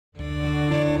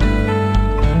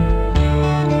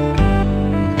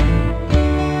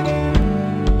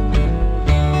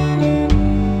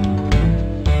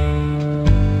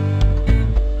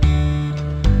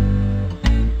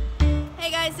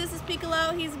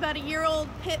about a year-old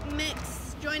pit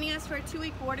mix joining us for a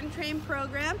 2-week board and train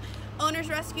program. Owners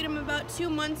rescued him about 2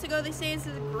 months ago. They say this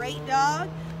is a great dog,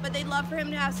 but they'd love for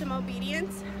him to have some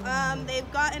obedience.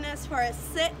 They've gotten us for a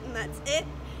sit, and that's it.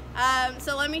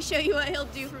 So let me show you what he'll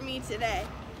do for me today.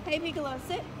 Hey, Piccolo,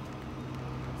 sit.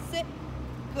 Sit.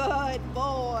 Good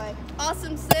boy.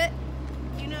 Awesome sit.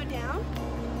 You know, down.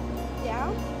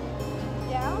 Down.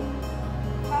 Down.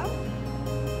 Come.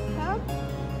 Come.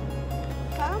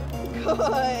 Come.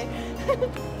 Good.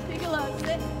 Piccolo,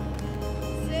 sit.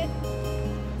 Sit.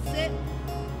 Sit.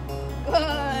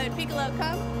 Good. Piccolo,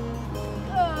 come.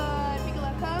 Good.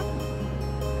 Piccolo, come.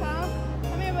 Come.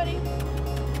 Come here, buddy.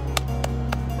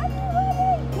 Come here,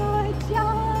 buddy. Good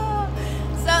job.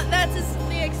 So that's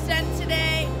the extent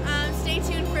today. Stay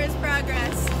tuned for his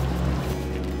progress.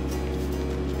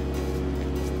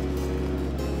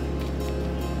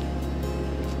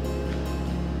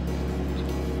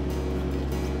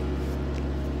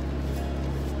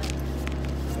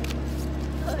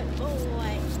 Good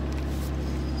boy.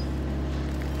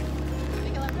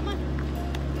 Piccolo, come on.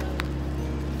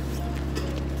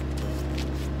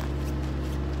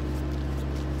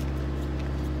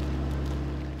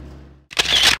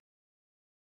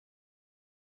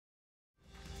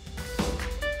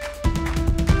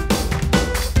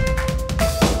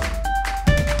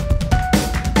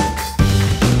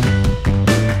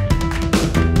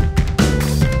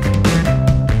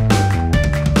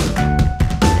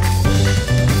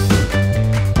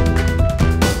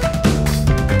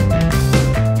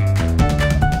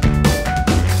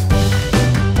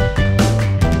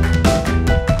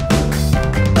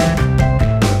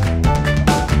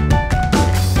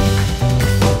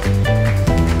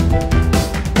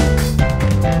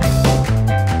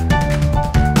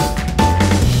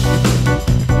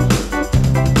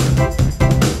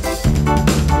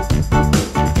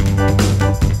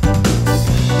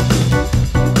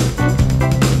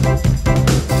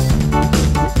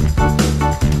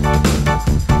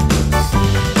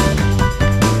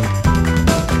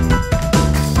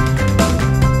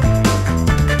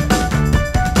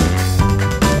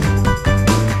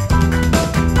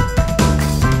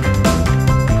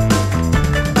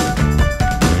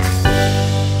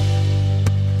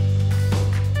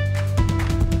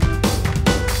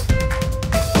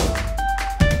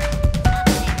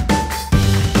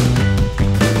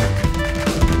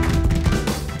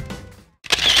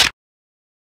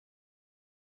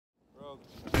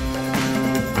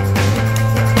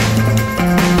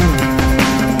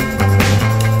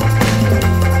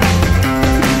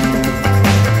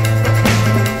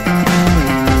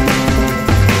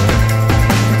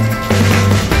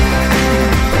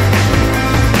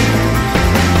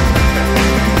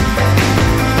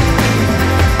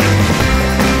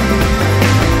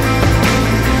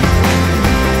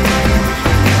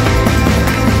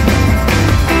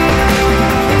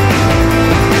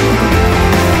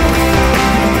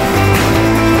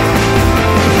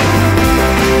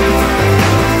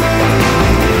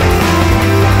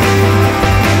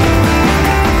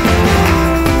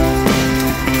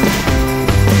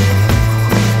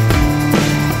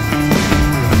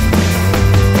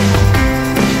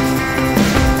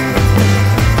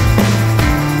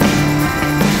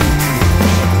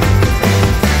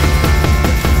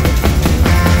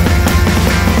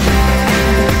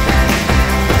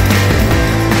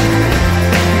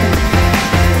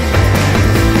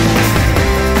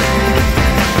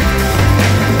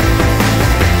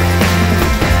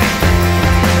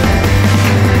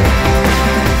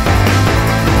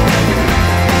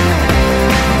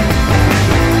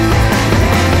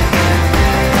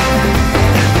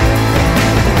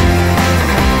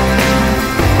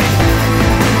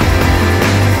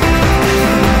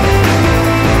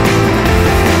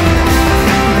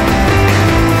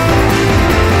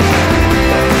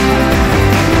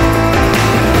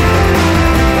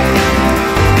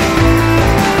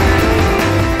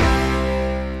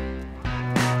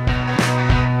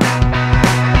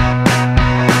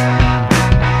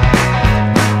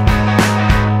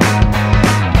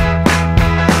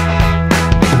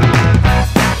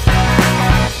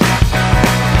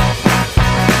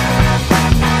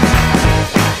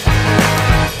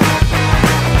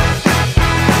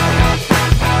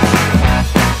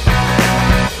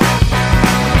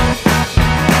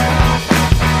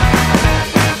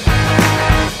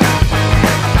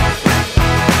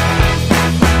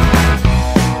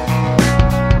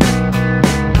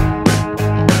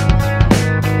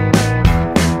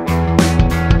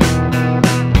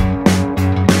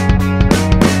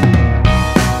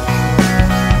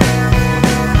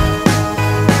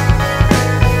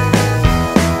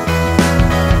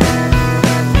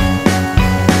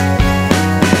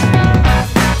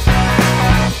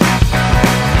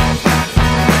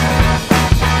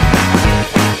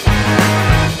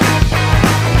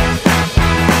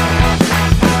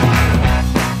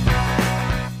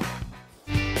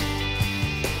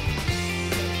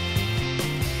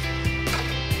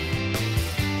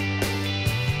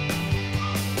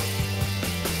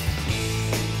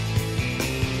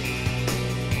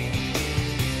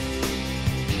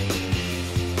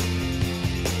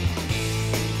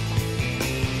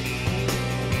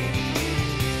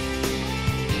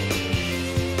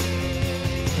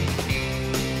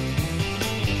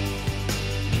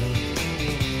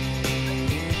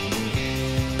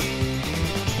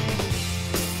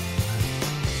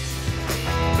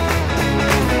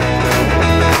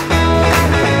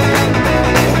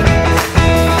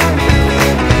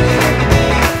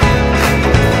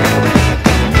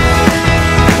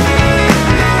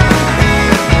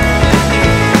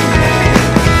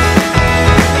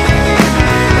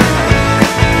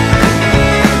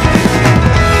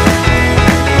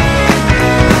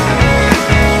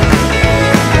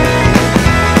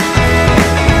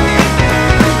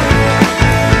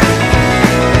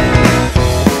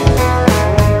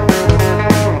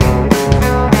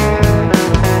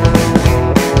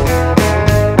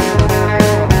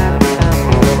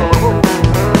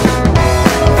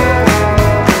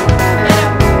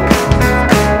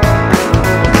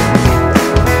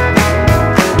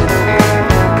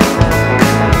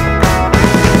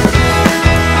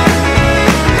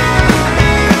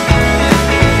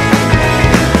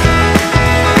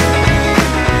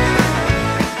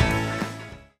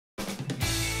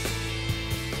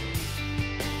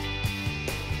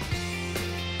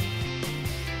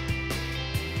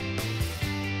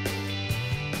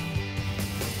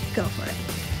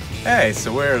 Hey,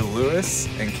 so we're Lewis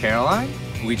and Caroline.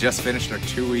 We just finished our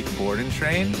 2-week board and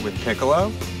train with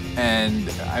Piccolo, and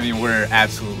I mean, we're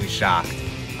absolutely shocked.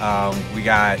 We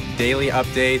got daily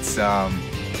updates.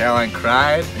 Caroline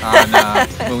cried on,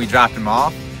 when we dropped him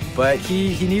off, but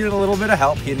he needed a little bit of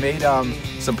help. He had made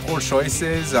some poor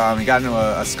choices. He got into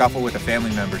a scuffle with a family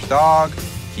member's dog.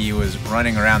 He was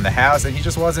running around the house, and he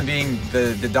just wasn't being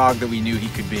the dog that we knew he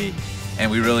could be. And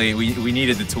we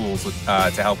needed the tools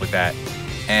to help with that.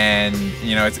 And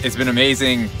you know, it's been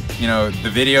amazing. You know, the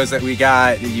videos that we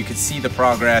got, you could see the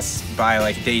progress by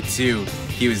like day 2.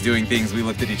 He was doing things, we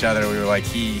looked at each other, we were like,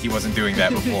 he wasn't doing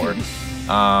that before.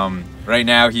 Right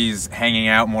now he's hanging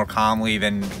out more calmly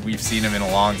than we've seen him in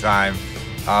a long time.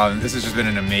 This has just been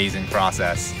an amazing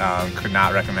process. Could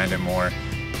not recommend him more.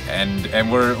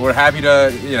 And we're happy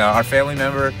to, you know, our family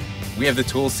member, we have the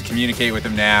tools to communicate with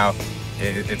him now.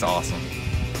 It's awesome.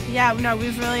 Yeah, no,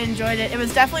 we've really enjoyed it. It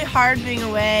was definitely hard being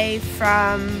away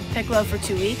from Piccolo for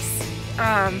 2 weeks.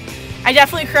 I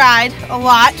definitely cried a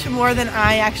lot, more than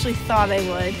I actually thought I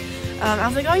would. I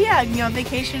was like, oh yeah, you know,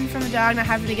 vacation from the dog, not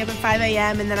having to get up at 5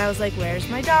 a.m. And then I was like, where's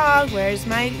my dog? Where's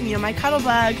my, you know, my cuddle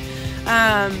bug?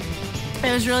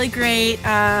 It was really great,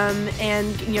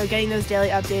 and you know, getting those daily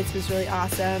updates was really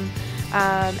awesome.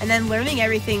 And then learning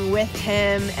everything with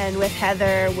him and with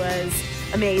Heather was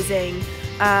amazing.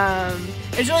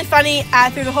 It was really funny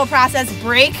through the whole process.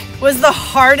 Break was the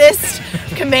hardest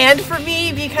command for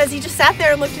me because he just sat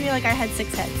there and looked at me like I had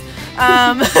 6 heads.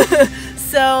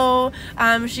 So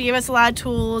she gave us a lot of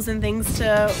tools and things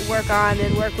to work on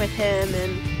and work with him,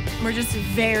 and we're just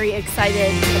very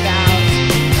excited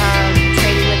about